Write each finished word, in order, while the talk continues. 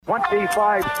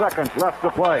25 seconds left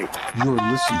to play. You're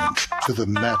listening to the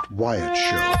Matt Wyatt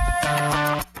Show.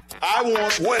 I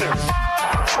want winners.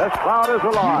 This crowd is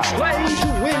alive. Play to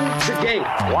win the game.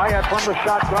 Wyatt from the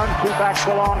shotgun, 2 backs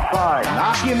alongside.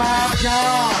 Knock him out,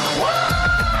 John.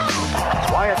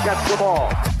 Wyatt gets the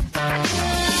ball.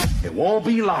 It won't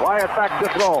be long. Wyatt back to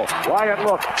throw. Wyatt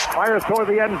looks, fires toward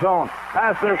the end zone.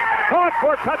 Passes, caught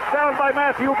for touchdown by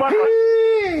Matthew Butler.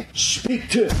 Speak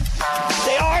to.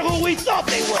 They are who we thought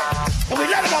they were. And we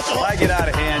let them off the hook. I get out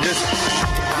of hand.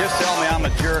 Just tell me I'm a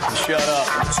jerk and shut up.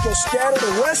 Let's go scatter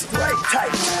the west, right,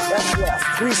 tight. That's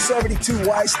left. 372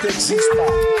 Y stick, C-spot.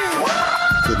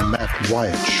 The Matt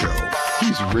Wyatt Show.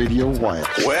 He's Radio Wyatt.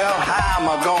 Well, how am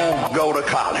I going to go to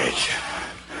college?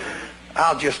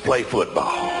 I'll just play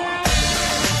football.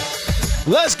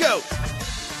 Let's go.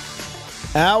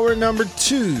 Hour number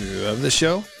 2 of the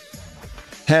show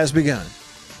has begun.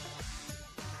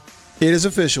 It is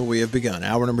official. We have begun.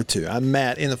 Hour number 2. I'm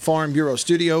Matt in the Farm Bureau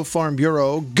studio. Farm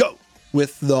Bureau, go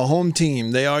with the home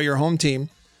team. They are your home team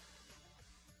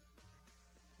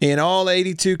in all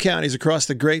 82 counties across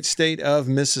the great state of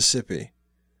Mississippi.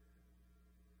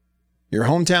 Your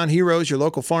hometown heroes, your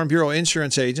local Farm Bureau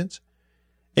insurance agents.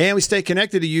 And we stay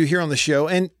connected to you here on the show.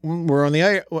 And we're on the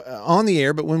air,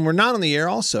 but when we're not on the air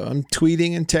also, I'm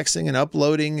tweeting and texting and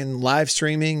uploading and live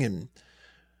streaming and,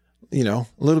 a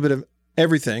little bit of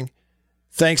everything.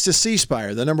 Thanks to C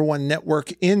Spire, the number 1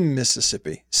 network in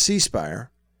Mississippi, C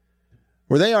Spire,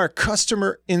 where they are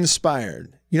customer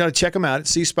inspired. You got to check them out at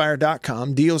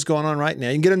cspire.com. Deals going on right now.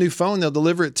 You can get a new phone. They'll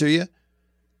deliver it to you.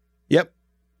 Yep.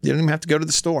 You don't even have to go to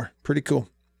the store. Pretty cool.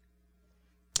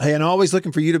 Hey, and always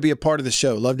looking for you to be a part of the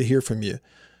show. Love to hear from you.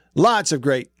 Lots of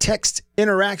great text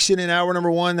interaction in hour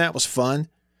number 1. That was fun.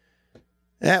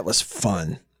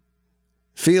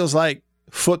 Feels like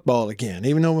football again,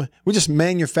 even though we're just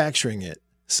manufacturing it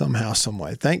somehow, some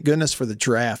way. Thank goodness for the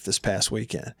draft this past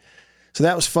weekend. So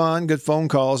that was fun. Good phone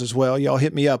calls as well. Y'all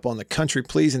hit me up on the Country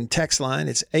Pleasing text line.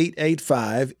 It's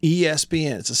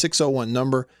 885-ESPN. It's a 601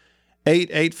 number,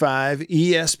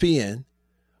 885-ESPN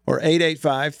or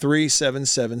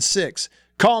 885-3776.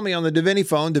 Call me on the Davini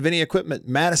phone, Davini Equipment,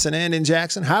 Madison and in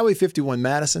Jackson, Highway 51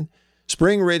 Madison,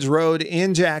 Spring Ridge Road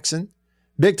in Jackson.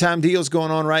 Big time deals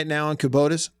going on right now on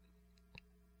Kubotas.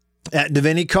 At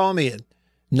Davini, call me at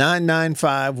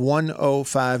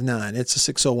 995-1059. It's a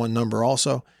 601 number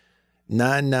also,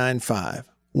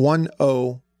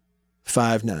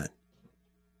 995-1059.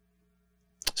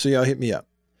 So y'all hit me up.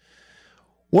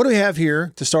 What do we have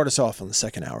here to start us off on the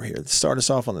second hour here? To start us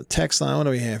off on the text line, what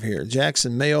do we have here?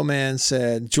 Jackson Mayo Man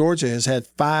said, Georgia has had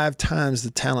 5 times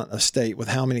the talent of state with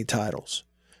how many titles?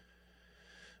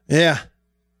 Yeah.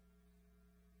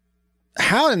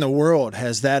 How in the world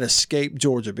has that escaped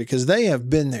Georgia? Because they have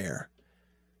been there.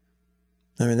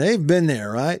 I mean, they've been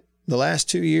there, right? The last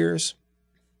 2 years,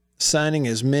 signing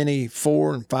as many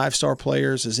 4- and 5-star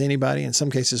players as anybody, in some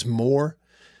cases more.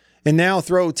 And now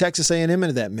throw Texas A&M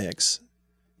into that mix.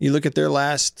 You look at their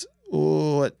last,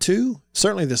 2?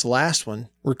 Certainly this last one,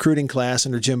 recruiting class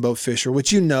under Jimbo Fisher, which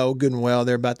good and well.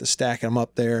 They're about to stack them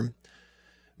up there and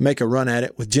make a run at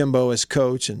it with Jimbo as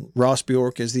coach and Ross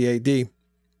Bjork as the AD.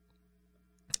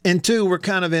 And 2, we're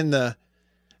kind of in I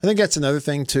think that's another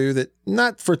thing too, that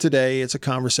not for today, it's a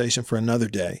conversation for another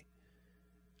day.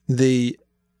 The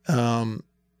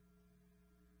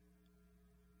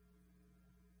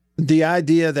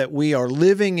idea that we are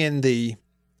living in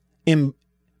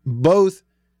both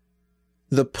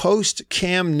the post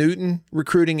Cam Newton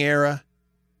recruiting era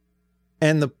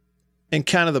and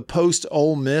kind of the post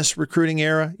Ole Miss recruiting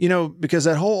era, because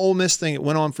that whole Ole Miss thing, it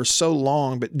went on for so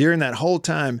long, but during that whole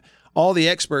time, all the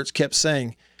experts kept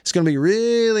saying it's going to be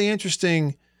really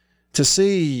interesting to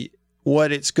see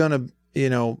what it's going to,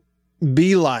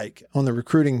 be like on the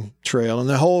recruiting trail and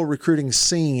the whole recruiting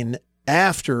scene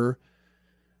after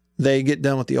they get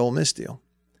done with the Ole Miss deal.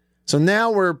 So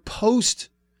now we're post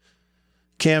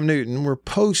Cam Newton, we're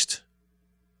post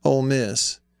Ole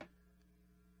Miss.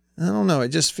 I don't know. It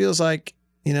just feels like,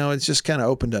 it's just kind of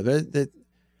opened up.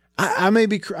 I may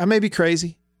be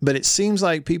crazy, but it seems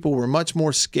like people were much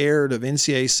more scared of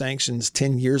NCAA sanctions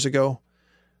 10 years ago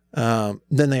than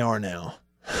they are now.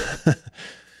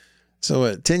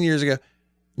 So 10 years ago,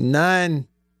 9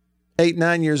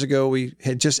 years ago, we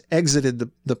had just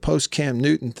exited the post-Cam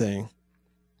Newton thing.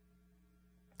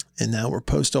 And now we're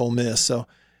post-Ole Miss. So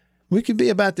we could be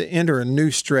about to enter a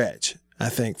new stretch, I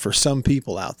think, for some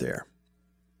people out there.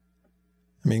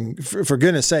 I mean, for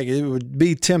goodness sake, it would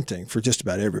be tempting for just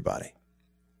about everybody.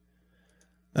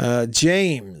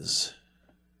 James.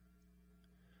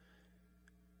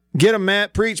 Get him,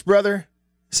 Matt. Preach, brother.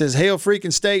 Says, "Hail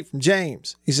freaking state" from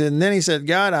James. He said, and then he said,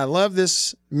 "God, I love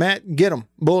this. Matt, get him,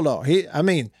 Bulldog."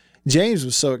 James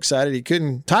was so excited he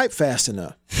couldn't type fast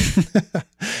enough.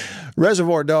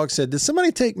 Reservoir Dog said, "Did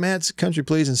somebody take Matt's country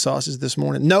pleasing sausage this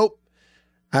morning?" Nope.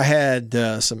 I had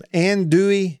some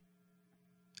andouille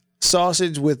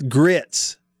sausage with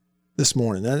grits this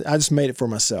morning. I just made it for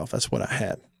myself. That's what I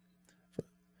had.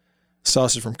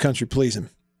 Sausage from Country Pleasing.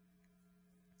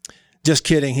 Just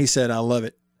kidding. He said, "I love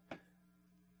it."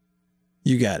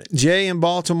 You got it. Jay in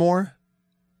Baltimore.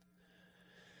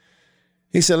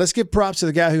 He said, "Let's give props to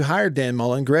the guy who hired Dan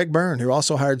Mullen, Greg Byrne, who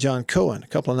also hired John Cohen." A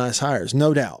couple of nice hires,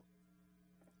 no doubt.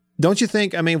 Don't you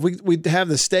think, if we have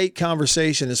the state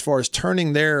conversation as far as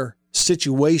turning their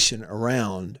situation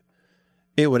around,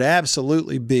 it would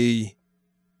absolutely be,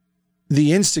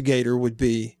 the instigator would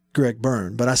be Greg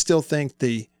Byrne. But I still think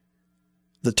the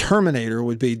Terminator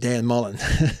would be Dan Mullen.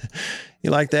 You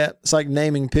like that? It's like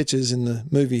naming pitches in the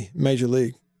movie Major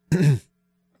League.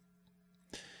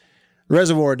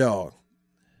 Reservoir Dog.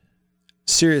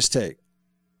 Serious take.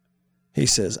 He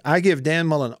says, "I give Dan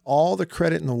Mullen all the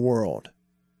credit in the world.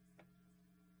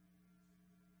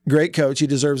 Great coach. He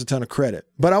deserves a ton of credit.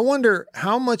 But I wonder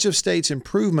how much of State's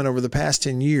improvement over the past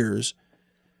 10 years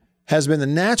has been the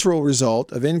natural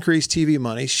result of increased TV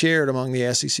money shared among the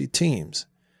SEC teams.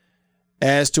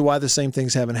 As to why the same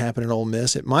things haven't happened at Ole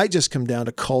Miss, it might just come down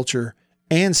to culture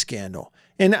and scandal."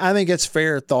 And I think it's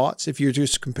fair thoughts if you're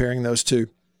just comparing those two.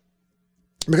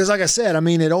 Because like I said,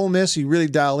 at Ole Miss, you really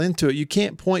dial into it. You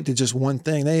can't point to just one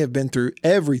thing. They have been through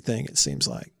everything, it seems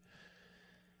like.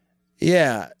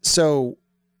 Yeah, so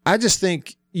I just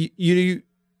think you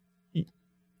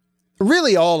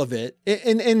really all of it.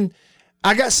 And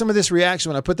I got some of this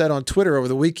reaction when I put that on Twitter over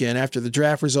the weekend after the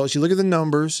draft results. You look at the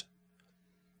numbers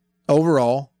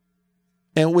overall,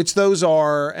 and which those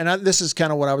are, and this is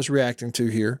kind of what I was reacting to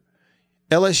here.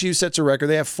 LSU sets a record.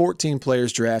 They have 14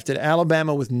 players drafted.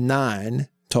 Alabama with 9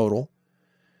 total.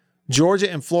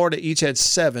 Georgia and Florida each had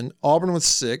 7. Auburn with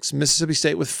 6. Mississippi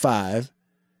State with 5.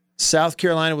 South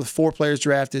Carolina with 4 players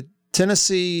drafted.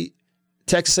 Tennessee,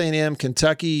 Texas A&M,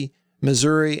 Kentucky,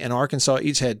 Missouri, and Arkansas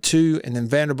each had 2. And then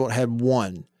Vanderbilt had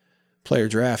 1 player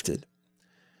drafted.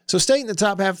 So State in the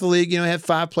top half of the league, had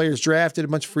 5 players drafted, a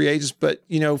bunch of free agents. But,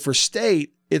 for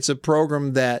State, it's a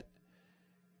program that,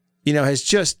 has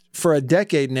just for a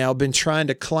decade now been trying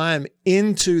to climb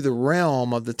into the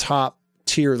realm of the top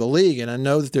tier of the league. And I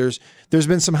know that there's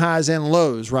been some highs and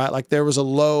lows, right? Like there was a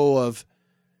low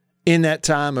in that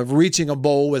time of reaching a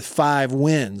bowl with 5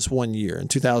 wins one year in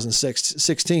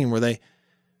 2016, where they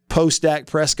post Dak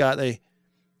Prescott, they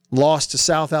lost to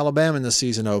South Alabama in the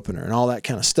season opener and all that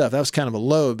kind of stuff. That was kind of a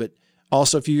low, but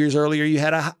also a few years earlier, you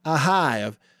had a high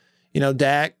of,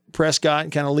 Dak Prescott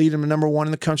and kind of leading them to number 1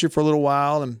 in the country for a little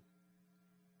while. And,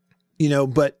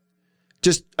 but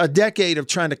just a decade of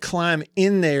trying to climb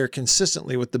in there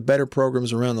consistently with the better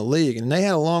programs around the league. And they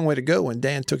had a long way to go when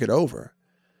Dan took it over.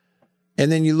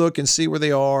 And then you look and see where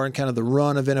they are and kind of the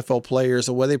run of NFL players,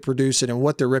 the way they produce it and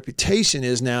what their reputation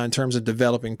is now in terms of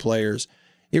developing players.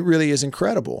 It really is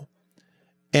incredible.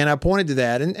 And I pointed to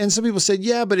that. And some people said,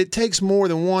 yeah, but it takes more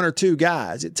than 1 or 2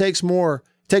 guys. It takes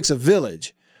a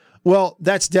village. Well,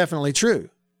 that's definitely true.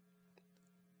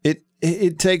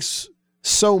 It takes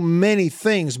so many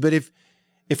things. But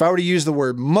if I were to use the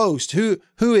word most, who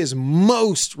is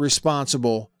most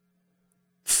responsible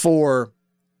for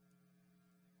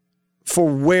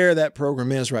where that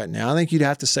program is right now? I think you'd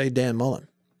have to say Dan Mullen.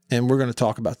 And we're going to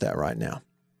talk about that right now.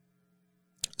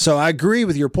 So I agree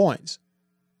with your points,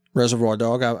 Reservoir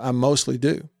Dog. I mostly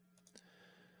do.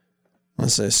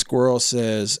 Let's say Squirrel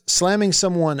says, slamming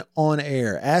someone on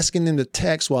air, asking them to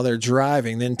text while they're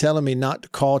driving, then telling me not to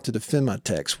call to defend my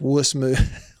text. Wuss move.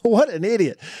 What an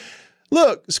idiot.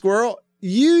 Look, Squirrel,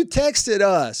 you texted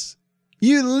us.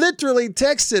 You literally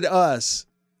texted us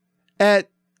at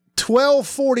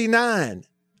 12:49.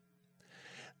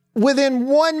 Within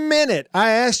 1 minute,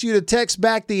 I asked you to text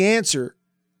back the answer,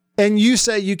 and you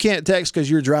say you can't text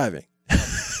because you're driving.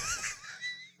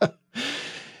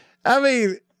 I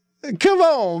mean, come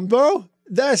on, bro.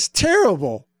 That's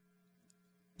terrible.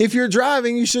 If you're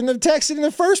driving, you shouldn't have texted in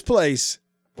the first place.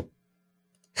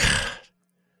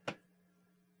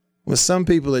 With some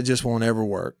people, it just won't ever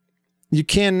work. You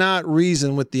cannot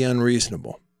reason with the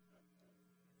unreasonable.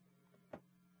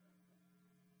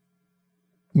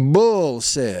 Bull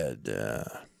said,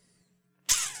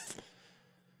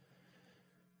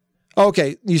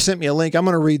 okay, you sent me a link. I'm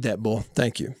going to read that, Bull.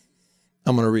 Thank you.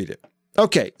 I'm going to read it.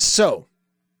 Okay, so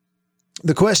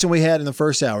the question we had in the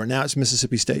first hour, now it's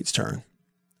Mississippi State's turn.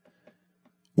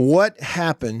 What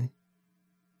happened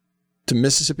to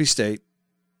Mississippi State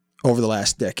over the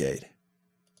last decade.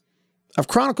 I've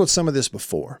chronicled some of this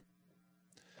before,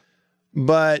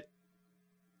 but,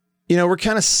 we're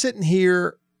kind of sitting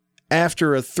here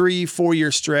after a 3-4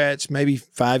 year stretch, maybe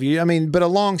 5 years. But a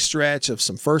long stretch of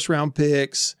some first round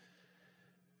picks,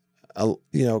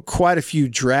 quite a few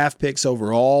draft picks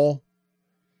overall.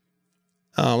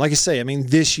 Like I say,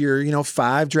 this year,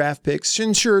 5 draft picks.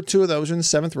 And sure, 2 of those are in the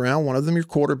 7th round. One of them your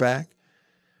quarterback.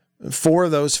 4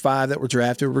 of those 5 that were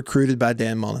drafted were recruited by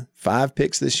Dan Mullen. 5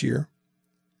 picks this year.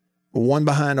 1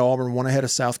 behind Auburn, 1 ahead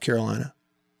of South Carolina.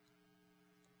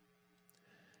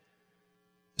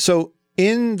 So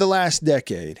in the last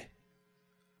decade,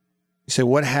 you say,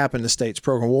 what happened to State's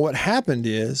program? Well, what happened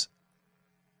is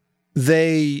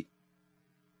they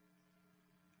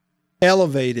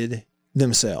elevated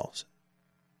themselves.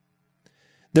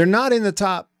 They're not in the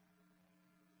top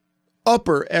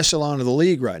upper echelon of the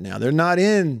league right now. They're not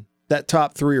in that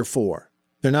top 3 or 4.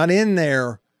 They're not in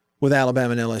there with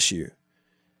Alabama and LSU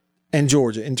and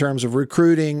Georgia in terms of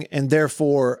recruiting and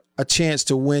therefore a chance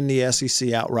to win the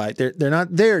SEC outright. They're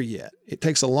not there yet. It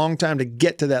takes a long time to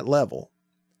get to that level.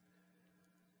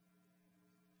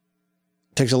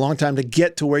 It takes a long time to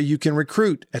get to where you can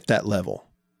recruit at that level.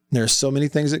 There's so many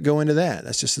things that go into that.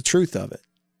 That's just the truth of it.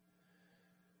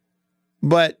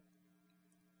 But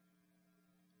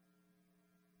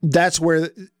that's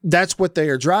what they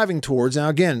are driving towards. Now,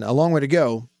 again, a long way to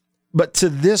go. But to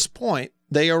this point,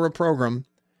 they are a program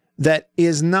that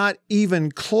is not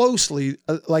even closely,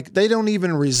 like they don't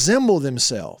even resemble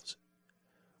themselves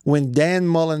when Dan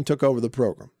Mullen took over the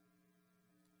program.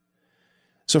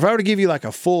 So if I were to give you like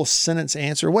a full sentence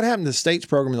answer, what happened to the State's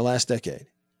program in the last decade?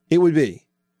 It would be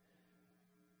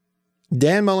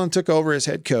Dan Mullen took over as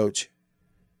head coach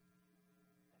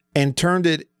and turned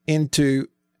it into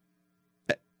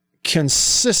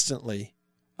consistently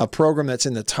a program that's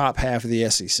in the top half of the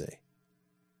SEC.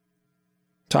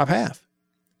 Top half.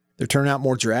 They're turning out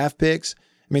more draft picks.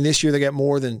 This year they got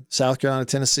more than South Carolina,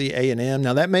 Tennessee, A&M.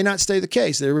 Now, that may not stay the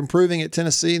case. They're improving at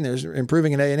Tennessee and they're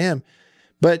improving at A&M.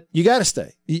 But you got to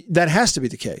stay. That has to be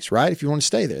the case, right? If you want to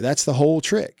stay there. That's the whole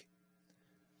trick.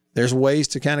 There's ways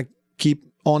to kind of keep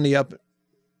on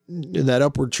that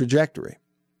upward trajectory.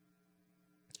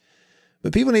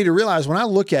 But people need to realize when I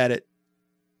look at it,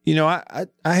 I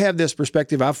have this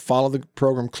perspective. I've followed the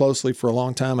program closely for a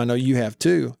long time. I know you have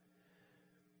too.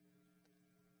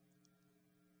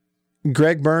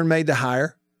 Greg Byrne made the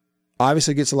hire.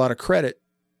 Obviously gets a lot of credit.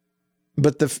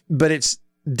 But it's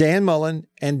Dan Mullen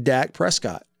and Dak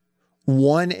Prescott,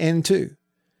 1 and 2.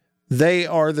 They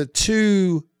are the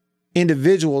 2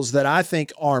 individuals that I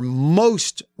think are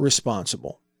most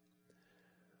responsible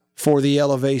for the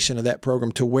elevation of that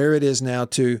program to where it is now,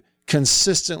 to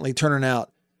consistently turning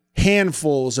out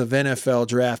handfuls of NFL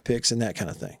draft picks and that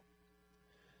kind of thing.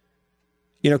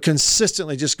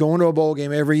 Consistently just going to a bowl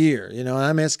game every year.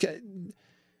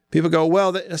 People go,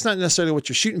 well, that's not necessarily what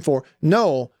you're shooting for.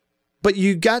 No, but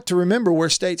you got to remember where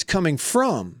State's coming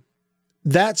from.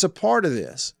 That's a part of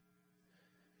this.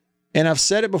 And I've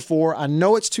said it before. I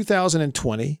know it's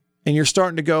 2020, and you're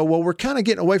starting to go, well, we're kind of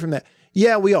getting away from that.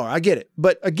 Yeah, we are. I get it.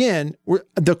 But again,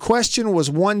 the question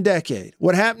was 1 decade.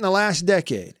 What happened the last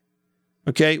decade?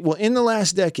 Okay, well, in the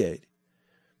last decade,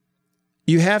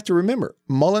 you have to remember,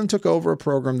 Mullen took over a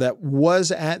program that was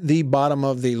at the bottom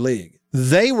of the league.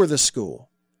 They were the school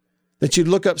that you'd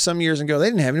look up some years and go, they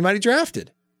didn't have anybody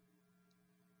drafted.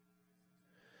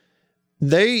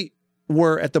 They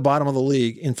were at the bottom of the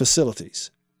league in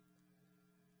facilities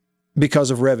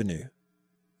because of revenue,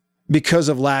 because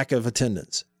of lack of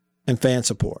attendance and fan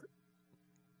support.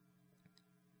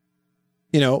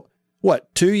 2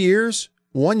 years,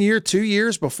 1 year, 2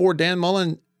 years before Dan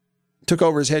Mullen took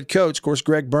over as head coach. Of course,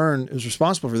 Greg Byrne was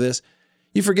responsible for this.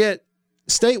 You forget,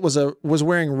 State was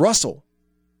wearing Russell.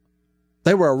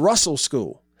 They were a Russell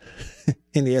school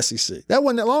in the SEC. That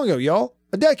wasn't that long ago, y'all.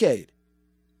 A decade.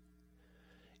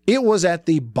 It was at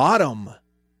the bottom.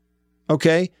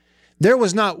 Okay? There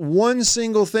was not one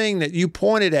single thing that you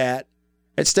pointed at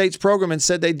State's program and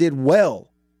said they did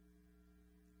well.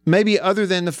 Maybe other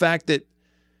than the fact that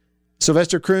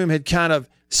Sylvester Croom had kind of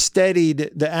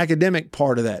steadied the academic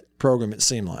part of that program, it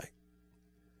seemed like.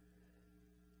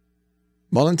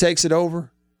 Mullen takes it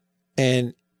over,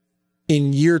 and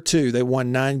in year 2, they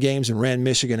won 9 games and ran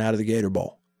Michigan out of the Gator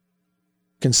Bowl.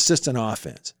 Consistent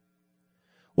offense.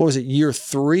 What was it, year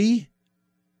 3?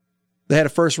 They had a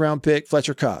first-round pick,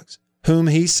 Fletcher Cox, whom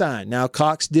he signed. Now,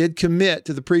 Cox did commit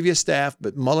to the previous staff,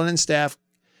 but Mullen and staff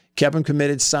kept him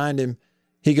committed, signed him.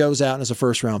 He goes out as a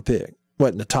first-round pick.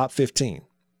 In the top 15.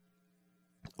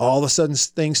 All of a sudden,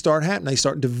 things start happening. They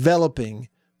start developing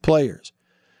players.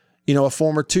 a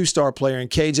former 2-star player, and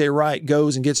KJ Wright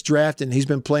goes and gets drafted, and he's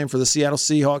been playing for the Seattle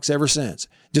Seahawks ever since.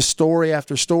 Just story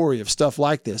after story of stuff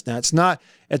like this. Now, it's not,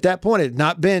 at that point, it had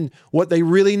not been what they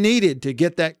really needed to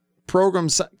get that program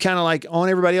kind of like on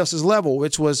everybody else's level,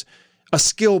 which was a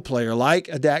skill player like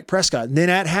a Dak Prescott. And then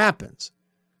that happens,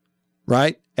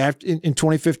 right? After in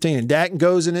 2015. And Dak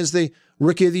goes and is the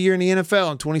Rookie of the Year in the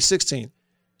NFL in 2016.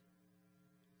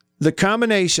 The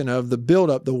combination of the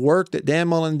buildup, the work that Dan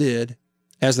Mullen did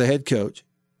as the head coach,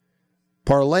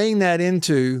 parlaying that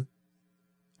into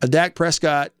a Dak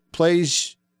Prescott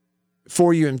plays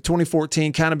for you in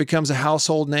 2014, kind of becomes a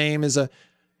household name as a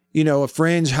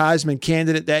fringe Heisman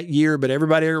candidate that year, but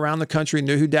everybody around the country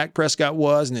knew who Dak Prescott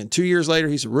was. And then 2 years later,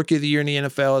 he's a Rookie of the Year in the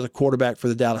NFL as a quarterback for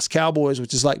the Dallas Cowboys,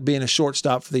 which is like being a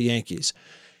shortstop for the Yankees.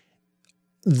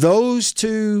 Those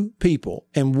two people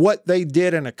and what they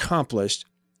did and accomplished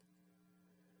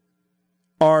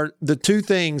are the two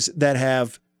things that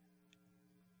have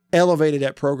elevated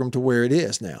that program to where it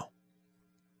is now.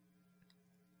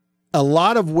 A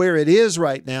lot of where it is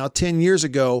right now, 10 years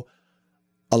ago,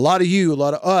 a lot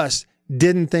of us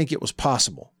didn't think it was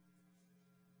possible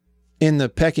in the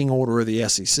pecking order of the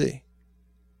SEC.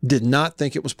 Did not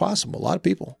think it was possible. A lot of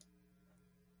people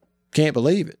can't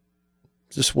believe it.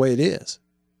 It's just the way it is.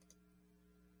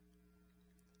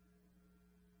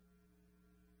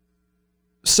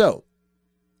 So,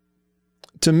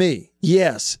 to me,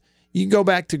 yes, you go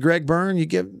back to Greg Byrne, you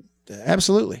give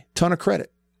absolutely a ton of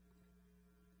credit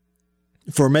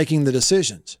for making the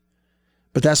decisions.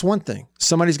 But that's one thing.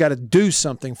 Somebody's got to do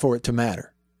something for it to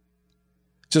matter.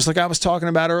 Just like I was talking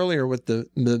about earlier with the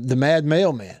mad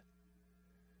mailman.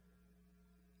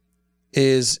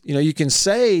 Is, you can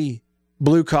say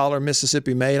blue collar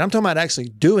Mississippi made. I'm talking about actually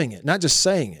doing it, not just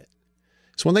saying it.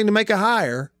 It's one thing to make a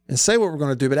hire and say what we're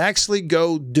going to do, but actually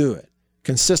go do it.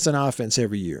 Consistent offense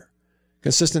every year.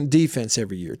 Consistent defense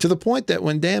every year. To the point that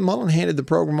when Dan Mullen handed the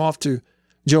program off to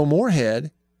Joe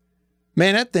Moorhead,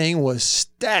 man, that thing was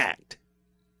stacked.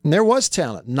 And there was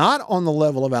talent, not on the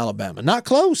level of Alabama, not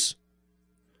close.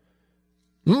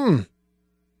 Not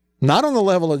on the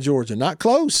level of Georgia, not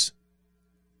close.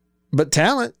 But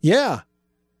talent, yeah.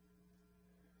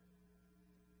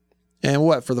 And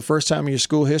what, for the first time in your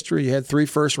school history, you had 3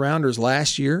 first-rounders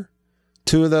last year.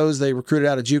 2 of those they recruited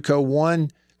out of JUCO. 1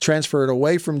 transferred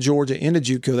away from Georgia into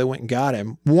JUCO. They went and got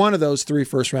him. 1 of those 3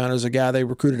 first-rounders is a guy they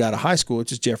recruited out of high school,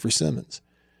 which is Jeffrey Simmons.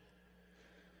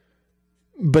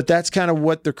 But that's kind of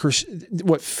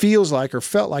what feels like or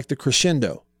felt like the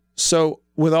crescendo. So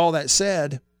with all that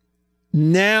said,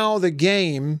 now the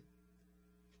game,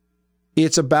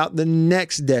 it's about the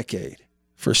next decade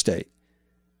for State.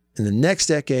 And the next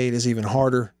decade is even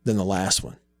harder than the last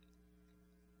one.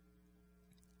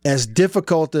 As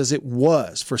difficult as it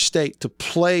was for State to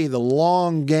play the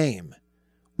long game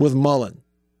with Mullen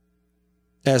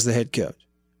as the head coach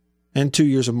and 2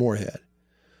 years of Moorhead,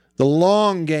 the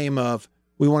long game of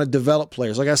we want to develop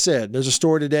players. Like I said, there's a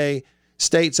story today,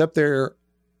 State's up there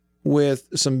with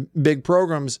some big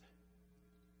programs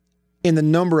in the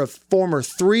number of former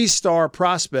 3-star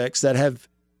prospects that have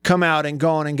come out and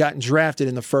gone and gotten drafted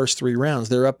in the first 3 rounds.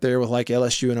 They're up there with like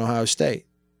LSU and Ohio State.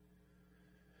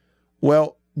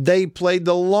 Well, they played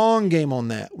the long game on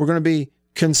that. We're going to be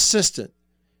consistent.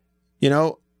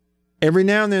 Every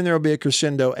now and then there will be a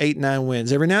crescendo, 8, 9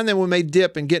 wins. Every now and then we may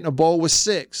dip and get in a bowl with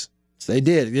 6. So they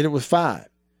did it with 5.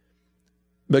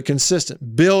 But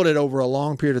consistent. Build it over a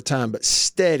long period of time, but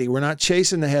steady. We're not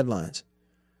chasing the headlines.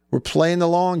 We're playing the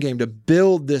long game to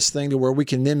build this thing to where we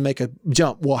can then make a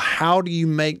jump. Well, how do you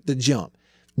make the jump?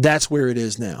 That's where it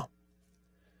is now.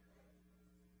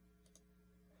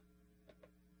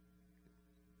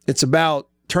 It's about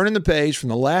turning the page from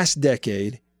the last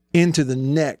decade into the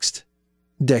next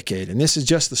decade. And this is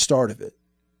just the start of it.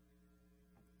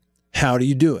 How do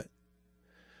you do it?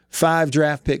 5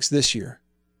 draft picks this year.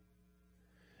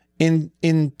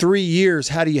 In 3 years,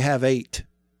 how do you have 8?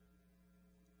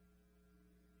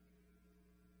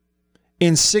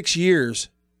 In 6 years,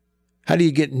 how do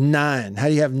you get 9? How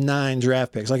do you have 9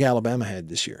 draft picks like Alabama had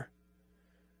this year?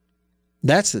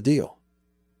 That's the deal.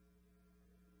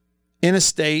 In a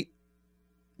state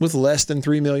with less than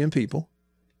 3 million people,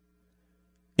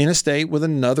 in a state with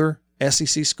another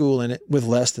SEC school in it with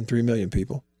less than 3 million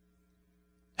people,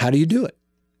 how do you do it?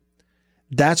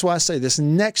 That's why I say this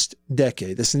next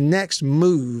decade, this next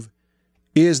move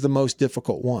is the most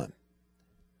difficult one.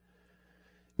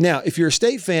 Now, if you're a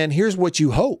State fan, here's what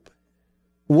you hope.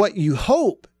 What you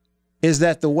hope is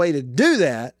that the way to do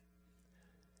that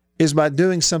is by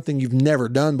doing something you've never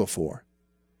done before,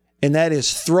 and that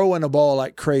is throwing a ball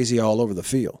like crazy all over the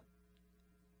field.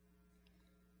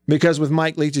 Because with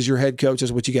Mike Leach as your head coach,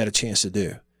 that's what you got a chance to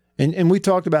do. And we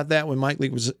talked about that when Mike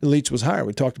Leach was hired.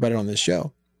 We talked about it on this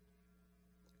show.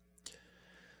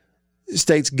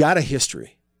 State's got a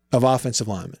history of offensive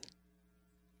linemen.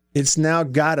 It's now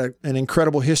got an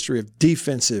incredible history of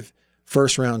defensive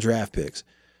first-round draft picks.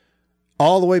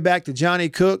 All the way back to Johnny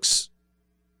Cooks,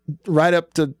 right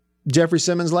up to Jeffrey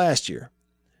Simmons last year.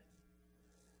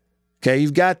 Okay,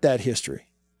 you've got that history.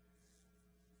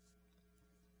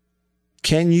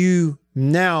 Can you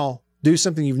now do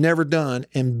something you've never done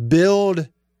and build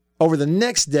over the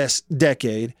next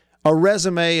decade a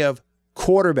resume of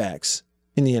quarterbacks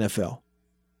in the NFL,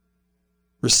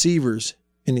 receivers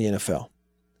in the NFL?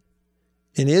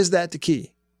 And is that the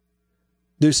key?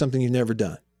 Do something you've never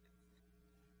done.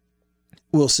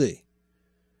 We'll see.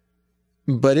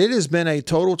 But it has been a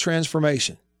total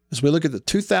transformation as we look at the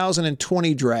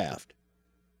 2020 draft.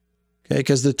 Okay,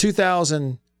 because the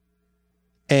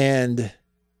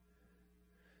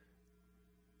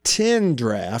 2010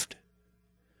 draft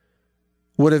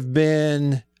would have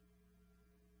been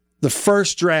the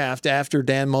first draft after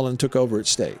Dan Mullen took over at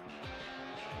State.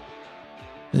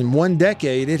 In one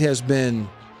decade, it has been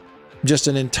just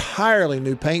an entirely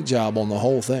new paint job on the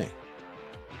whole thing.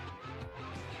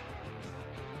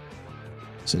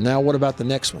 So now what about the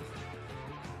next one?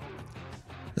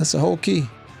 That's the whole key.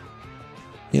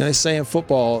 You know, they say in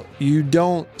football, you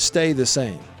don't stay the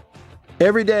same.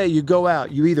 Every day you go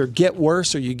out, you either get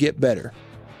worse or you get better.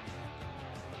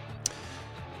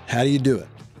 How do you do it?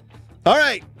 All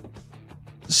right.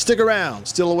 Stick around.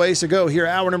 Still a ways to go here.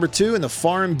 Hour number 2 in the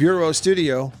Farm Bureau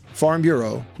studio. Farm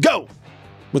Bureau, go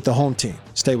with the home team.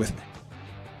 Stay with me.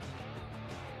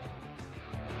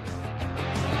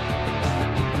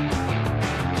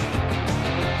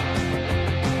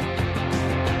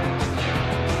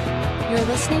 You're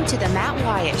listening to The Matt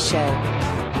Wyatt Show.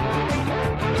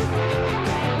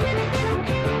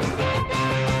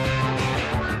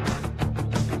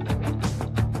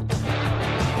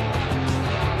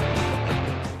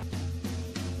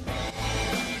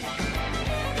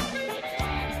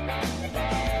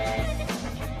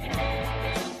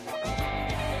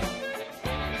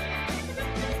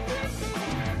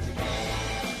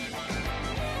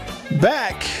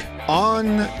 Back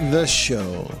on the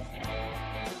show.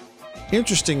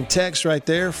 Interesting text right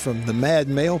there from the Mad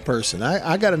Mail person.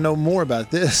 I got to know more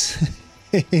about this.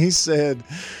 He said,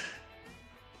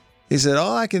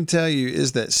 all I can tell you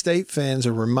is that State fans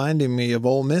are reminding me of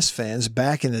Ole Miss fans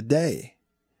back in the day.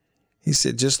 He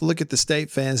said, just look at the State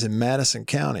fans in Madison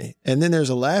County. And then there's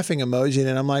a laughing emoji,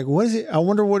 and I'm like, what is it? I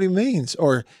wonder what he means.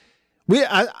 Or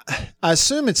I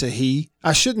assume it's a he.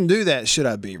 I shouldn't do that, should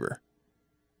I, Beaver?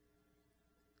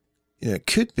 Yeah, it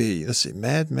could be, let's see,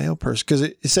 mad male person, because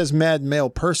it says mad male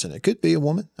person. It could be a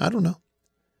woman. I don't know.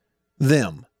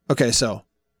 Them. Okay, so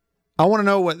I want to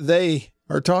know what they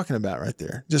are talking about right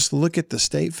there. Just look at the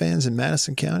State fans in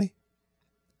Madison County.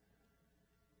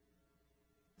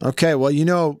 Okay, well, you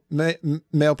know,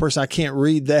 male person, I can't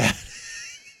read that.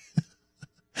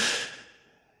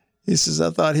 He says,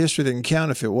 I thought history didn't count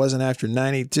if it wasn't after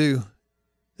 92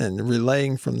 and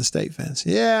relaying from the State fans.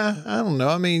 Yeah, I don't know.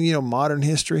 I mean, you know, modern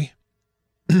history.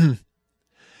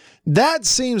 That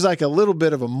seems like a little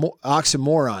bit of an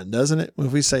oxymoron, doesn't it?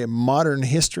 If we say modern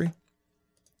history.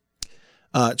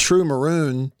 True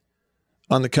Maroon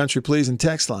on the Country Pleasing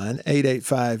text line,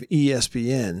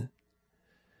 885-ESPN,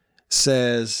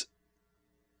 says,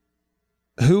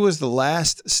 who was the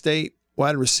last State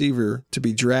wide receiver to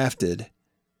be drafted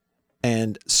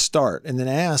and start? And then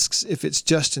asks if it's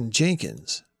Justin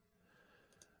Jenkins.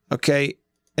 Okay,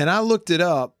 and I looked it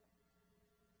up.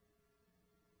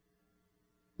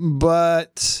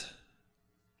 But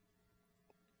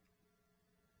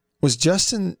was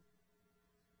Justin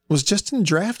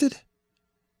drafted?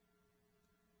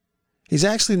 He's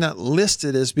actually not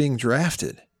listed as being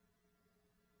drafted.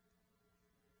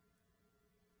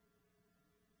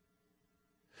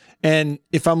 And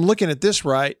if I'm looking at this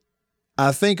right,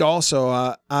 I think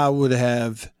also I would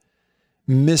have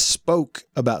misspoke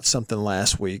about something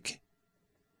last week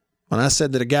when I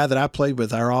said that a guy that I played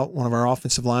with, one of our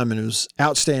offensive linemen, who's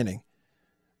outstanding,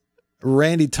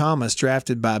 Randy Thomas,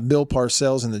 drafted by Bill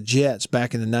Parcells and the Jets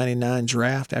back in the 99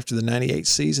 draft after the 98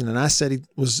 season. And I said he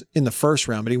was in the first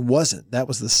round, but he wasn't. That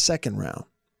was the second round.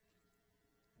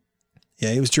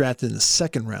 Yeah, he was drafted in the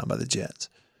second round by the Jets.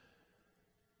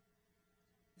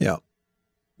 Yeah.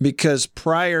 Because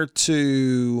prior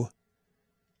to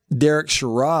Derek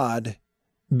Sherrod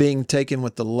being taken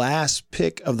with the last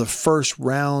pick of the first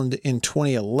round in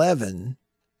 2011,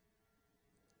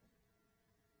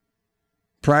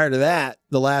 Prior to that,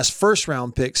 the last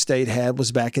first-round pick State had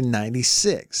was back in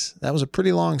 96. That was a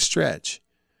pretty long stretch.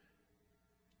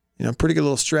 Pretty good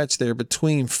little stretch there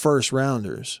between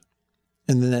first-rounders.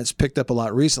 And then that's picked up a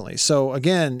lot recently. So,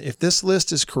 again, if this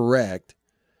list is correct,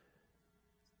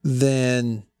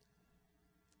 then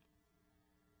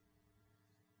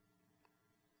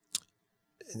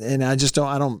and I just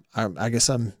don't, I guess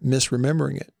I'm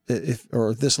misremembering it if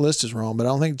this list is wrong, but I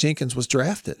don't think Jenkins was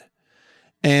drafted.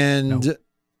 And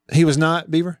he was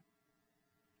not, Beaver?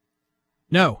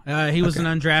 No, he was an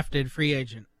undrafted free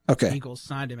agent. Okay. The Eagles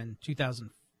signed him in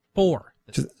 2004.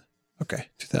 Okay,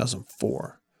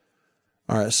 2004.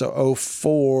 All right, so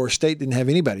 04, State didn't have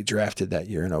anybody drafted that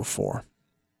year in 04.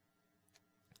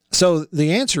 So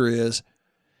the answer is,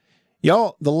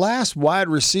 y'all, the last wide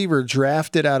receiver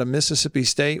drafted out of Mississippi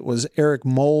State was Eric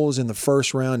Moles in the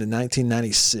first round in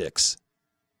 1996.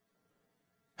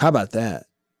 How about that?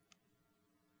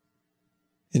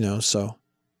 So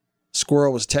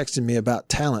Squirrel was texting me about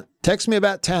talent. Text me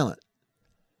about talent.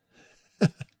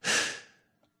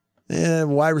 Yeah,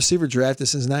 wide receiver drafted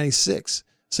since 96.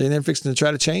 So you're never fixing to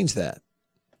try to change that.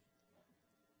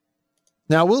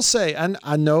 Now, I will say,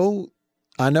 I know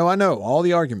all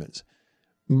the arguments,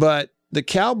 but the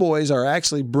Cowboys are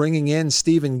actually bringing in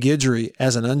Stephen Guidry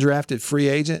as an undrafted free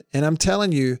agent. And I'm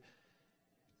telling you,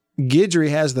 Guidry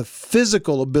has the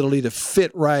physical ability to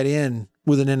fit right in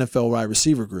with an NFL wide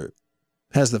receiver group.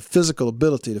 Has the physical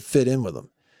ability to fit in with them.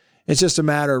 It's just a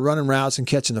matter of running routes and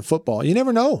catching the football. You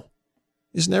never know.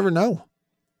 You just never know.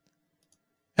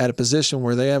 At a position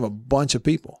where they have a bunch of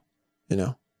people,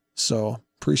 So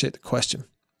appreciate the question.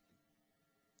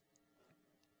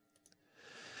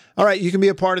 All right, you can be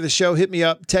a part of the show. Hit me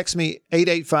up. Text me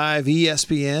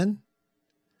 885-ESPN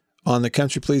on the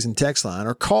Country Pleasing text line,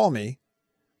 or call me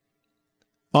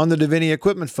on the Davini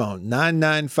Equipment phone,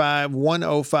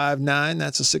 995-1059.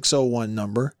 That's a 601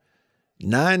 number,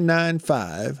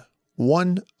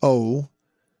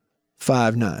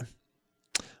 995-1059.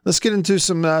 Let's get into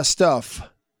some stuff.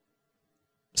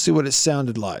 See what it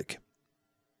sounded like.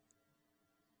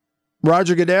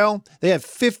 Roger Goodell, they have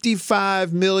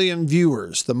 55 million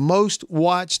viewers, the most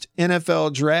watched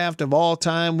NFL draft of all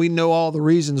time. We know all the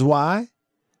reasons why.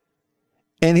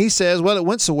 And he says, well, it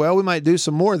went so well, we might do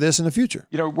some more of this in the future.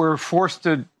 We're forced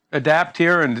to adapt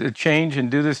here and to change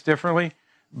and do this differently,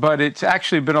 but it's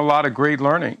actually been a lot of great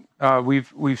learning.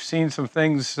 We've seen some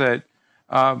things that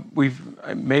we've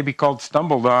maybe called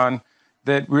stumbled on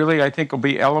that really I think will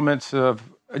be elements of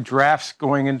drafts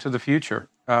going into the future.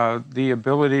 The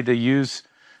ability to use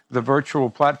the virtual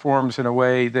platforms in a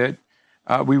way that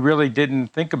we really didn't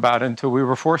think about until we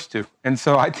were forced to. And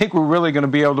so I think we're really going to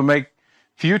be able to make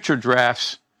future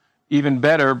drafts even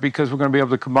better because we're going to be able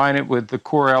to combine it with the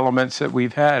core elements that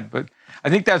we've had. But I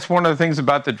think that's one of the things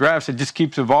about the drafts. It just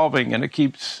keeps evolving and it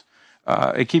keeps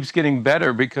getting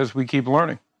better because we keep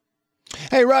learning.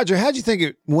 Hey, Roger, how'd you think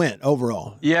it went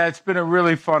overall? Yeah, it's been a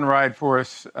really fun ride for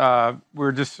us.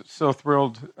 We're just so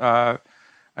thrilled. I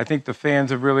think the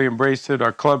fans have really embraced it.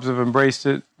 Our clubs have embraced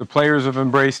it. The players have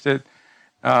embraced it.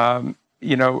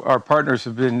 Our partners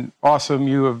have been awesome.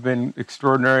 You have been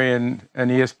extraordinary, and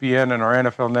ESPN and our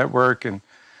NFL Network and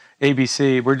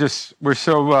ABC.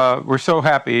 We're so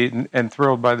happy and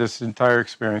thrilled by this entire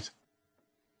experience.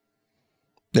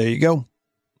 There you go.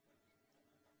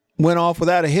 Went off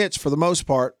without a hitch for the most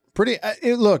part.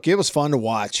 It was fun to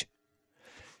watch.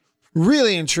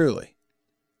 Really and truly.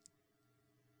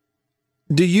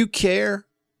 Do you care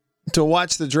to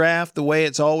watch the draft the way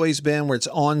it's always been, where it's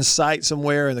on site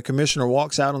somewhere and the commissioner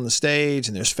walks out on the stage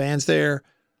and there's fans there?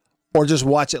 Or just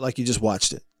watch it like you just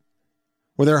watched it,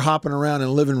 where they're hopping around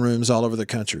in living rooms all over the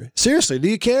country? Seriously, do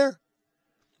you care?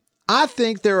 I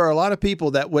think there are a lot of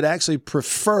people that would actually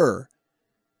prefer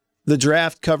the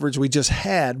draft coverage we just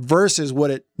had versus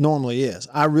what it normally is.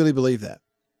 I really believe that.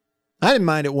 I didn't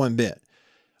mind it one bit.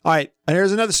 All right, and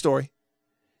here's another story.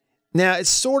 Now, it's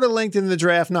sort of linked in the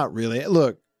draft, not really.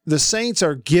 Look, the Saints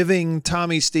are giving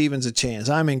Tommy Stevens a chance.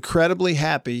 I'm incredibly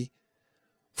happy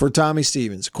for Tommy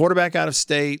Stevens, quarterback out of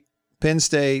state, Penn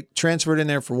State, transferred in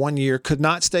there for 1 year, could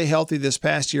not stay healthy this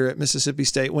past year at Mississippi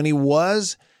State. When he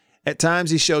was, at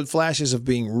times he showed flashes of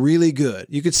being really good.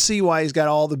 You could see why he's got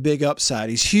all the big upside.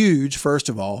 He's huge, first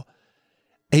of all.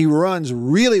 He runs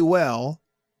really well.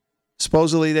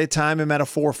 Supposedly they time him at a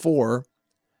 4.4.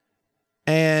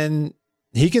 And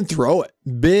he can throw it.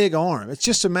 Big arm. It's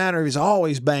just a matter of he's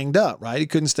always banged up, right? He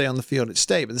couldn't stay on the field at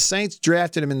state. But the Saints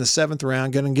drafted him in the 7th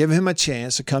round, going to give him a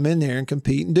chance to come in there and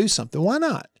compete and do something. Why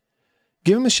not?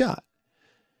 Give him a shot.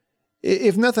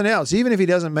 If nothing else, even if he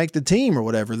doesn't make the team or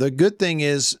whatever, the good thing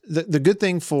is, the good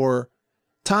thing for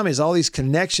Tommy has all these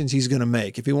connections he's going to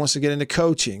make if he wants to get into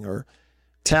coaching or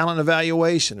talent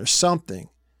evaluation or something,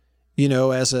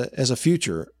 as a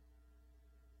future.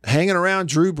 Hanging around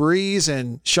Drew Brees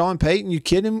and Sean Payton, you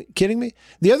kidding me?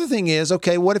 The other thing is,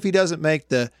 okay, what if he doesn't make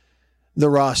the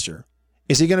roster?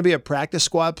 Is he going to be a practice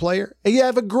squad player? You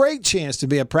have a great chance to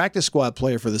be a practice squad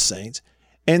player for the Saints.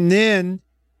 And then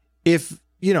if,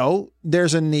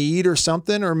 there's a need or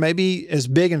something, or maybe as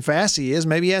big and fast he is,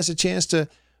 maybe he has a chance to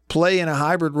play in a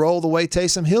hybrid role the way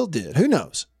Taysom Hill did. Who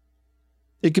knows?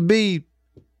 It could be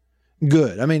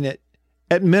good. I mean,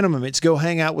 at minimum, it's go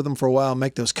hang out with him for a while and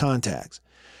make those contacts.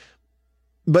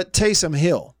 But Taysom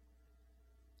Hill,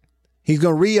 he's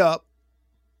going to re-up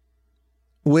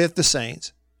with the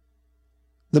Saints,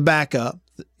 the backup.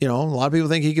 A lot of people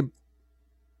think he could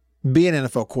be an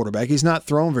NFL quarterback. He's not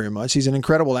thrown very much. He's an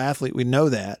incredible athlete. We know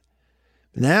that.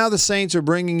 But now the Saints are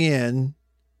bringing in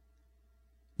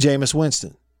Jameis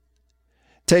Winston.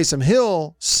 Taysom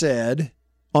Hill said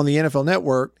on the NFL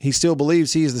Network he still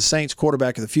believes he is the Saints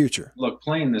quarterback of the future. Look,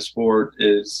 playing this sport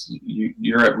is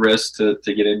you're at risk to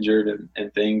get injured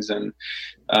and things.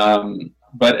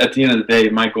 But at the end of the day,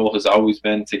 my goal has always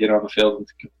been to get on the field and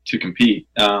to compete.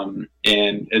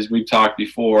 And as we've talked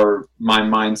before, my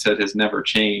mindset has never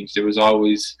changed. It was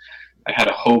always, I had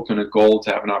a hope and a goal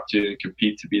to have an opportunity to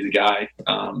compete, to be the guy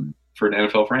for an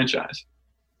NFL franchise.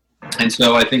 And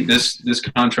so I think this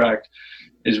contract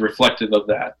is reflective of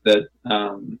that,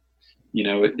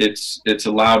 it's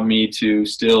allowed me to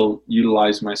still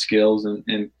utilize my skills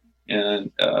and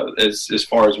as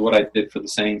far as what I did for the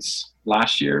Saints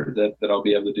last year, that I'll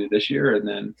be able to do this year. And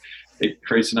then it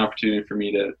creates an opportunity for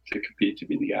me to compete, to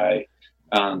be the guy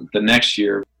the next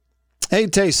year. Hey,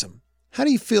 Taysom, how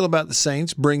do you feel about the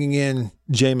Saints bringing in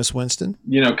Jameis Winston?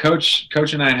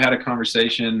 Coach and I had a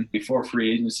conversation before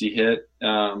free agency hit,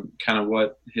 kind of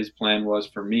what his plan was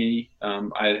for me.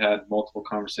 I had multiple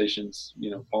conversations,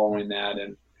 following that,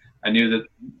 and I knew that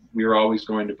we were always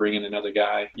going to bring in another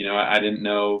guy. I didn't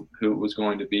know who it was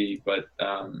going to be, but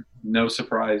no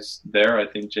surprise there. I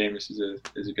think Jameis is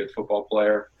a good football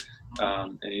player,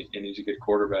 and he's a good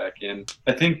quarterback. And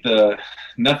I think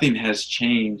nothing has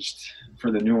changed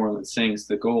for the New Orleans Saints.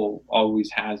 The goal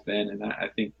always has been, and I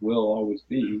think will always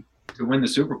be, to win the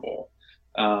Super Bowl.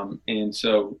 And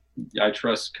so I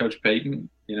trust Coach Payton.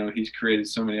 He's created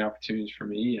so many opportunities for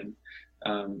me, and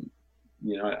I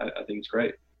think it's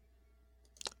great.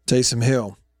 Taysom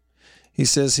Hill, he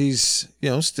says he's,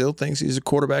 still thinks he's a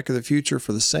quarterback of the future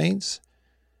for the Saints.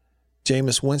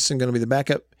 Jameis Winston going to be the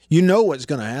backup. You know what's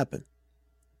going to happen.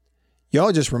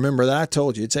 Y'all just remember that I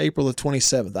told you it's April the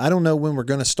 27th. I don't know when we're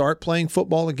going to start playing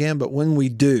football again, but when we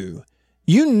do,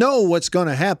 you know what's going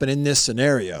to happen in this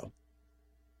scenario.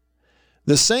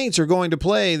 The Saints are going to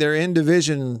play their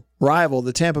in-division rival,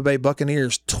 the Tampa Bay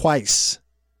Buccaneers, twice.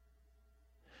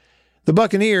 The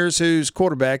Buccaneers, whose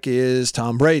quarterback is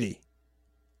Tom Brady,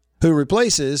 who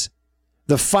replaces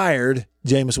the fired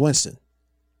Jameis Winston.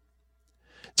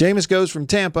 Jameis goes from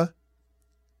Tampa,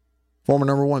 former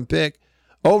number 1 pick,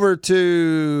 over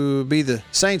to be the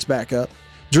Saints backup.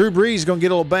 Drew Brees is going to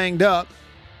get a little banged up.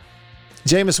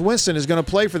 Jameis Winston is going to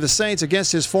play for the Saints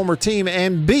against his former team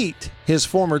and beat his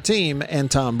former team and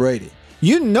Tom Brady.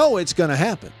 You know it's going to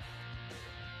happen.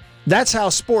 That's how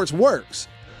sports works.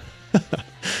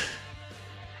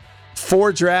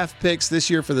 4 draft picks this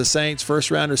year for the Saints.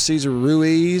 First rounder Cesar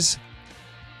Ruiz,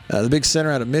 the big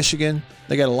center out of Michigan.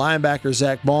 They got a linebacker,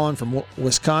 Zach Bond from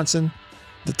Wisconsin.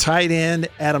 The tight end,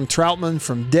 Adam Troutman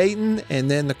from Dayton. And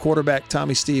then the quarterback,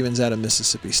 Tommy Stevens out of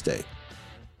Mississippi State.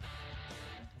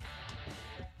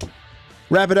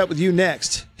 Wrap it up with you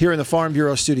next here in the Farm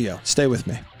Bureau studio. Stay with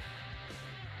me.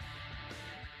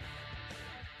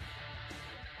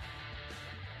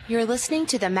 You're listening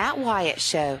to The Matt Wyatt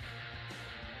Show.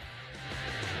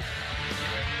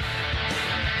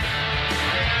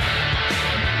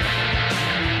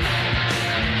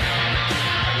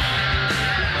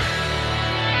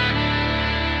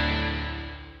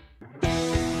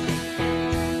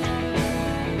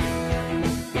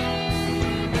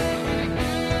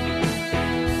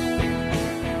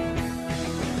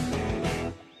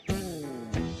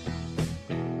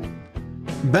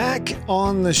 Back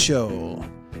on the show.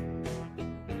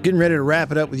 Getting ready to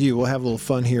wrap it up with you. We'll have a little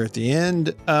fun here at the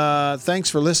end. Thanks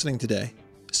for listening today.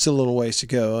 Still a little ways to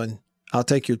go, and I'll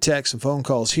take your texts and phone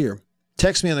calls here.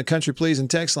 Text me on the Country Pleasing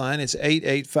text line. It's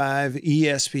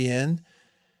 885-ESPN.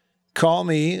 Call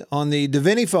me on the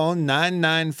Davini phone,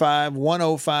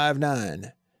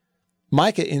 995-1059.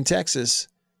 Micah in Texas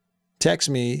texted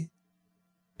me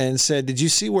and said, did you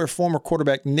see where former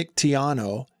quarterback Nick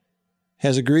Tiano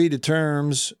has agreed to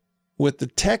terms with the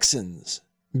Texans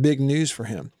big news for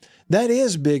him. That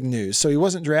is big news. So he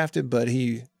wasn't drafted, but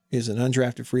he is an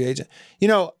undrafted free agent. You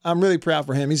know, I'm really proud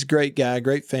for him. He's a great guy,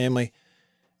 great family,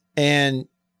 and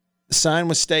signed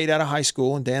with State out of high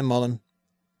school and Dan Mullen.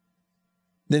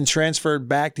 Then transferred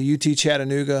back to UT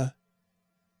Chattanooga,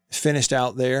 finished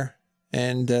out there,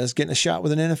 and is getting a shot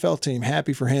with an NFL team.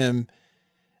 Happy for him.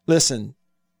 Listen,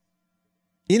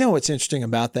 you know what's interesting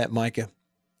about that, Micah?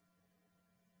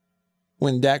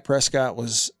 When Dak Prescott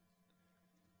was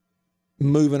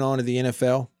moving on to the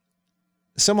NFL,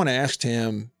 someone asked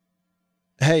him,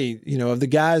 hey, you know, of the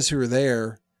guys who are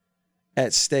there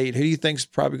at State, who do you think is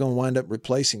probably going to wind up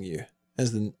replacing you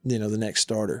as the next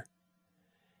starter?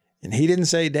 And he didn't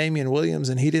say Damian Williams,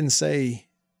 and he didn't say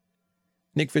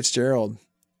Nick Fitzgerald.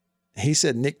 He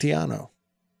said Nick Tiano.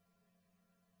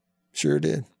 Sure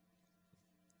did.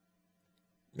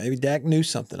 Maybe Dak knew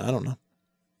something. I don't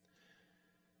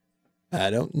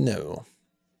know.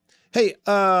 Hey,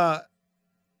 I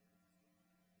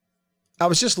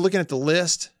was just looking at the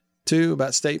list, too,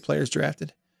 about State players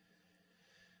drafted.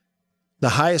 The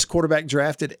highest quarterback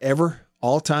drafted ever,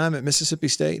 all time at Mississippi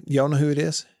State. Y'all know who it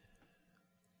is?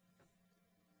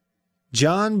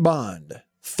 John Bond,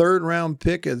 third-round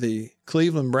pick of the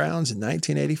Cleveland Browns in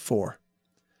 1984.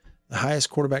 The highest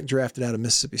quarterback drafted out of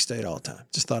Mississippi State all time.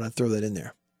 Just thought I'd throw that in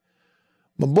there.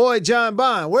 My boy, John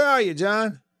Bond. Where are you,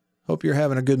 John? Hope you're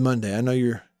having a good Monday. I know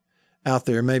you're out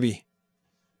there maybe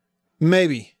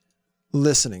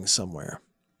listening somewhere.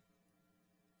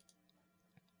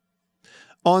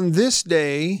 On this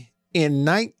day in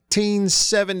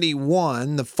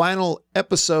 1971, the final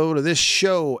episode of this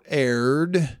show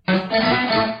aired.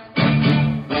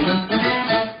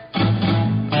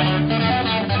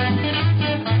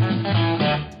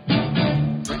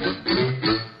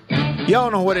 Y'all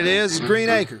know what it is. Green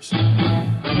Acres. Green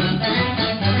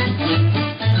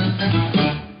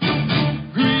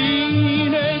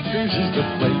Acres is the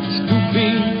place to be.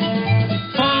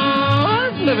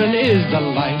 Farm living is the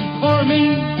life for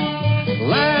me.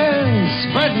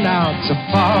 Land spreading out so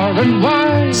far and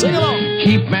wide. Sing along.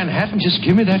 Keep Manhattan, just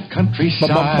give me that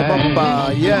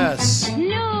countryside. Yes. New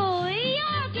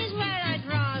York is where I'd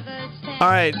rather stay. All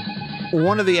right.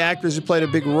 One of the actors who played a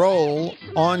big role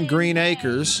on Green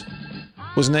Acres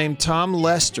was named Tom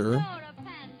Lester.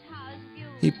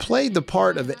 He played the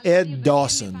part of Ed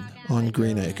Dawson on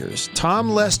Green Acres. Tom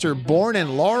Lester, born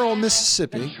in Laurel,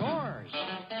 Mississippi,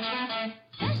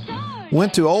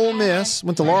 went to Ole Miss,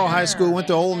 went to Laurel High School, went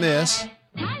to Ole Miss,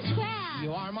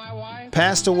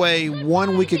 passed away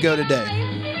 1 week ago today.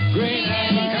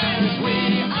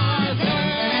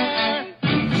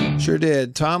 Sure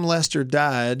did. Tom Lester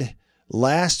died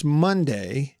last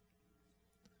Monday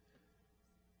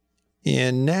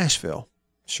in Nashville.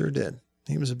 Sure did.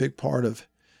 He was a big part of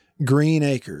Green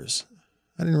Acres.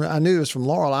 I knew he was from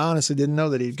Laurel. I honestly didn't know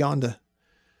that he'd gone to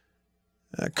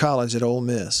college at Ole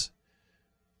Miss.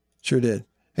 Sure did.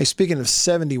 Hey, speaking of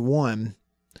 71,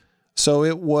 so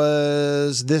it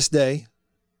was this day,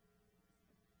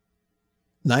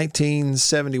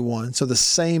 1971. So the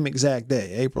same exact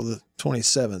day, April the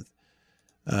 27th,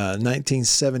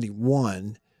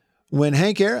 1971, when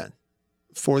Hank Aaron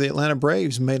for the Atlanta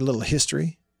Braves made a little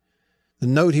history. The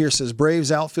note here says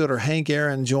Braves outfielder Hank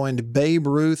Aaron joined Babe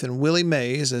Ruth and Willie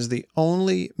Mays as the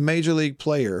only major league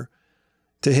player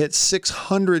to hit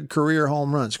 600 career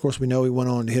home runs. Of course, we know he went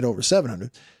on to hit over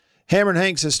 700. Hammered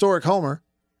Hank's historic homer,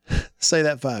 say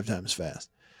that 5 times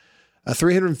fast, a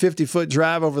 350-foot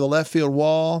drive over the left field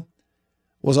wall,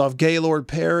 was off Gaylord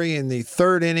Perry in the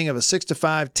third inning of a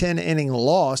 6-5 10-inning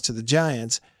loss to the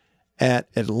Giants at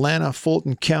Atlanta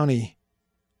Fulton County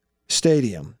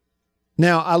Stadium.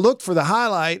 Now, I looked for the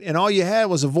highlight, and all you had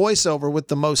was a voiceover with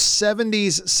the most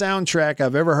 70s soundtrack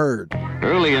I've ever heard.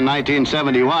 Early in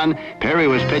 1971, Perry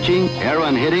was pitching,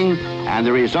 Aaron hitting, and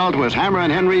the result was Hammer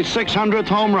and Henry's 600th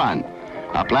home run.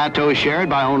 A plateau shared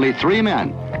by only 3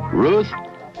 men, Ruth,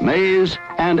 Mays,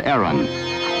 and Aaron.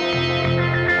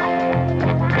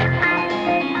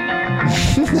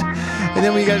 And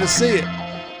then we got to see it.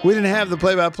 We didn't have the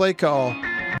play-by-play call,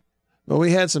 but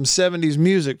we had some 70s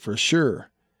music for sure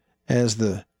as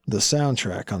the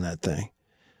soundtrack on that thing.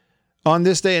 On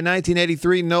this day in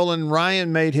 1983, Nolan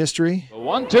Ryan made history. The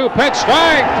 1-2 pitch,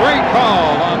 strike, 3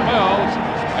 called on Mills,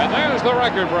 and there's the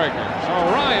record breaker. So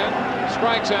Ryan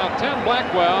strikes out Tim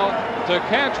Blackwell to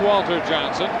catch Walter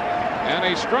Johnson, and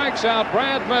he strikes out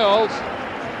Brad Mills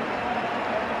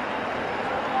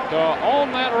to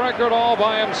own that record all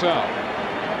by himself.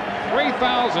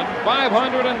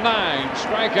 3,509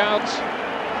 strikeouts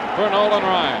for Nolan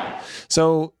Ryan.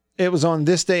 So it was on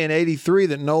this day in 83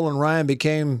 that Nolan Ryan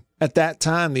became, at that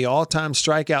time, the all-time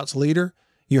strikeouts leader.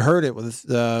 You heard it with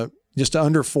just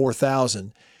under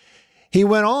 4,000. He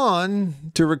went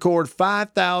on to record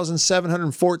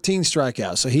 5,714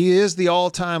 strikeouts. So he is the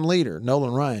all-time leader.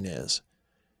 Nolan Ryan is.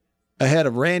 Ahead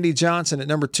of Randy Johnson at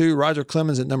number 2, Roger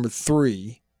Clemens at number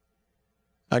 3.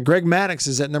 Greg Maddux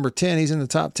is at number 10. He's in the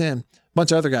top 10. A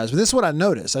bunch of other guys. But this is what I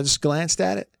noticed. I just glanced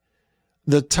at it.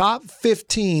 The top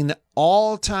 15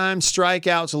 all-time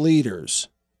strikeouts leaders.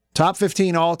 Top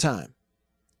 15 all-time.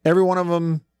 Every one of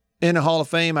them in the Hall of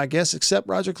Fame, I guess, except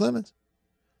Roger Clemens.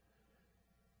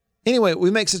 Anyway, we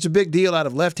make such a big deal out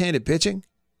of left-handed pitching.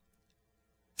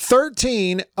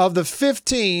 13 of the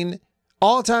 15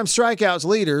 all-time strikeouts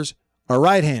leaders are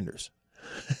right-handers.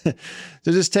 So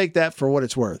just take that for what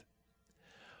it's worth.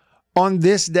 On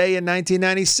this day in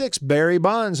 1996, Barry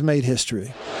Bonds made history.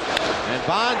 And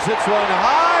Bonds hits one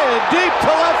high and deep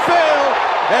to left field.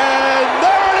 And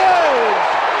there it is!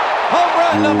 Home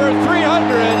run number 300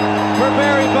 for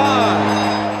Barry Bonds.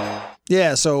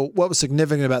 Yeah, so what was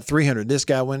significant about 300? This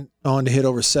guy went on to hit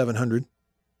over 700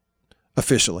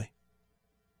 officially,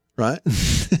 right?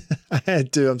 I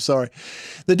had to, I'm sorry.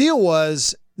 The deal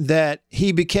was that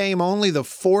he became only the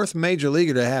 4th major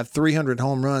leaguer to have 300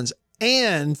 home runs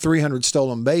and 300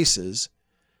 stolen bases.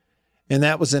 And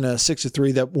that was in a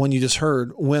 6-3 that one you just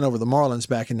heard win over the Marlins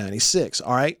back in 96.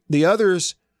 All right. The other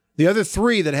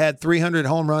 3 that had 300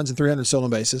 home runs and 300 stolen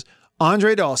bases,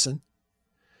 Andre Dawson,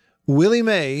 Willie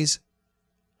Mays,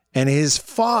 and his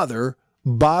father,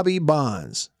 Bobby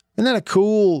Bonds. Isn't that a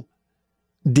cool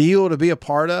deal to be a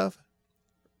part of?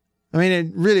 I mean,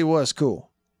 it really was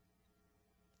cool.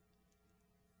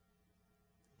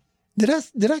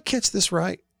 Did I catch this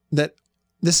right? That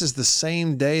this is the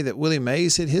same day that Willie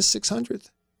Mays hit his 600th?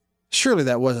 Surely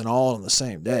that wasn't all on the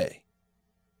same day.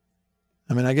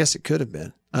 I mean, I guess it could have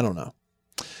been. I don't know.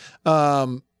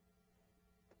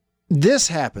 This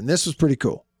happened. This was pretty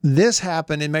cool. This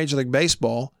happened in Major League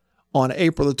Baseball on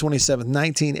April the 27th,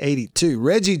 1982.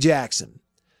 Reggie Jackson.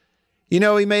 You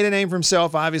know, he made a name for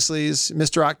himself, obviously, as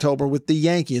Mr. October with the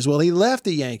Yankees. Well, he left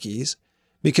the Yankees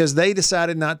because they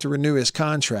decided not to renew his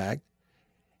contract.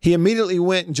 He immediately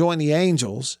went and joined the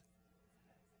Angels.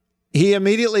 He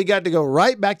immediately got to go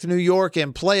right back to New York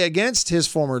and play against his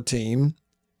former team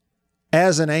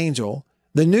as an Angel.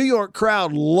 The New York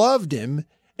crowd loved him,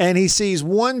 and he sees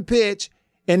one pitch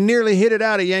and nearly hit it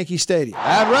out of Yankee Stadium.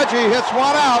 And Reggie hits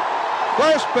one out.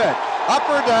 First pitch,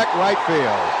 upper deck, right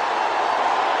field.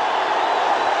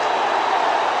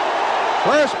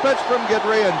 First pitch from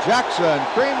Guidry, and Jackson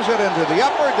creams it into the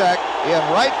upper deck in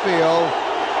right field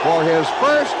for his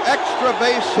first extra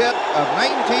base hit of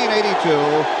 1982.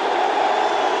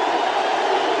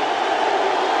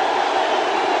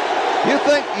 You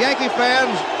think Yankee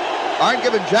fans aren't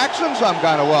giving Jackson some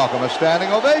kind of welcome, a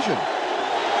standing ovation?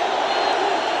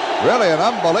 Really an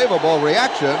unbelievable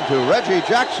reaction to Reggie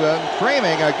Jackson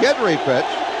creaming a Guidry pitch.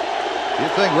 You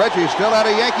think Reggie's still out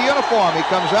of Yankee uniform. He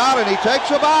comes out and he takes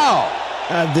a bow.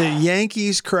 The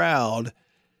Yankees crowd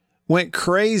went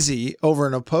crazy over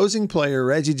an opposing player,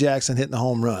 Reggie Jackson, hitting the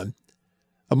home run.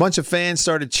 A bunch of fans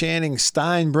started chanting,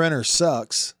 "Steinbrenner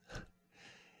sucks."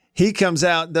 He comes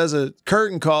out, does a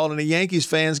curtain call, and the Yankees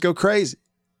fans go crazy.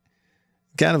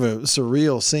 Kind of a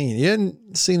surreal scene. You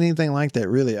hadn't seen anything like that,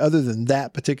 really, other than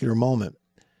that particular moment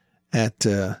at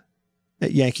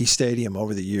Yankee Stadium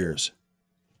over the years.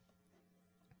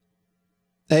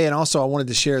 Hey, and also I wanted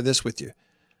to share this with you.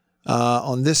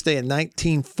 On this day in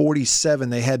 1947,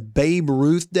 they had Babe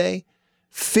Ruth Day.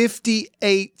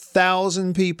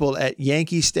 58,000 people at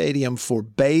Yankee Stadium for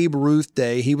Babe Ruth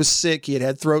Day. He was sick. He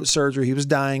had throat surgery. He was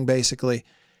dying, basically.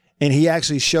 And he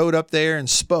actually showed up there and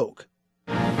spoke.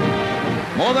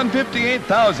 More than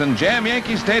 58,000 jam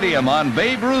Yankee Stadium on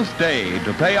Babe Ruth Day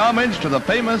to pay homage to the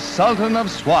famous Sultan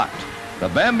of Swat. The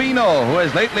Bambino, who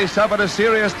has lately suffered a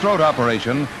serious throat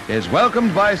operation, is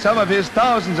welcomed by some of his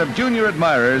thousands of junior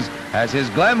admirers as his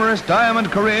glamorous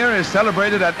diamond career is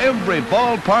celebrated at every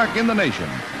ballpark in the nation.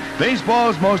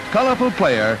 Baseball's most colorful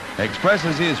player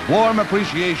expresses his warm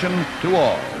appreciation to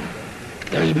all.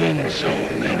 There's been so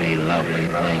many lovely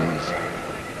things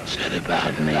said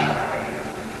about me,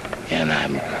 and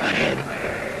I'm glad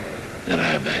that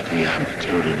I've had the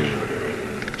opportunity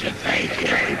to thank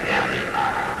everybody.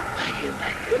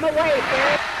 Give him away,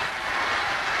 Barry.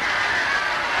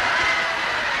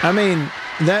 I mean,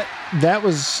 that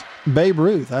was Babe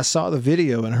Ruth. I saw the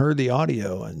video and heard the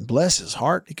audio, and bless his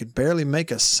heart, he could barely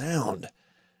make a sound.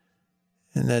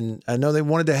 And then I know they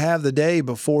wanted to have the day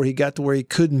before he got to where he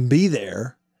couldn't be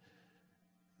there.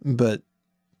 But,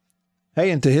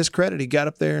 hey, and to his credit, he got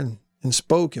up there and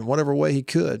spoke in whatever way he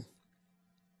could.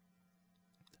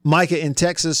 Micah in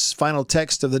Texas, final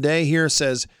text of the day here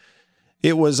says,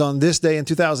 It was on this day in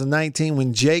 2019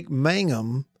 when Jake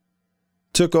Mangum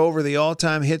took over the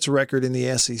all-time hits record in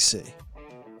the SEC.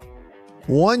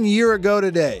 1 year ago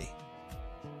today,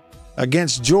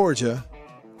 against Georgia,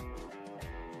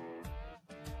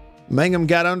 Mangum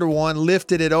got under one,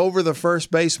 lifted it over the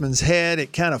first baseman's head.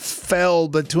 It kind of fell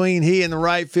between he and the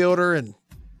right fielder, and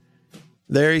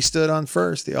there he stood on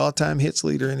first, the all-time hits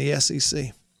leader in the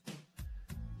SEC.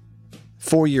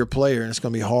 4-year player, and it's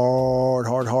going to be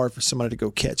hard for somebody to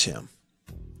go catch him.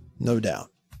 No doubt.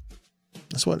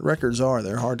 That's what records are.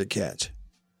 They're hard to catch.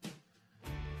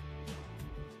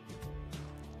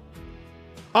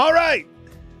 All right.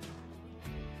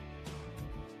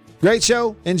 Great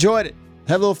show. Enjoyed it.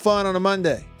 Have a little fun on a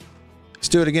Monday. Let's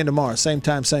do it again tomorrow. Same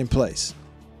time, same place.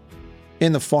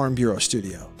 In the Farm Bureau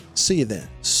studio. See you then.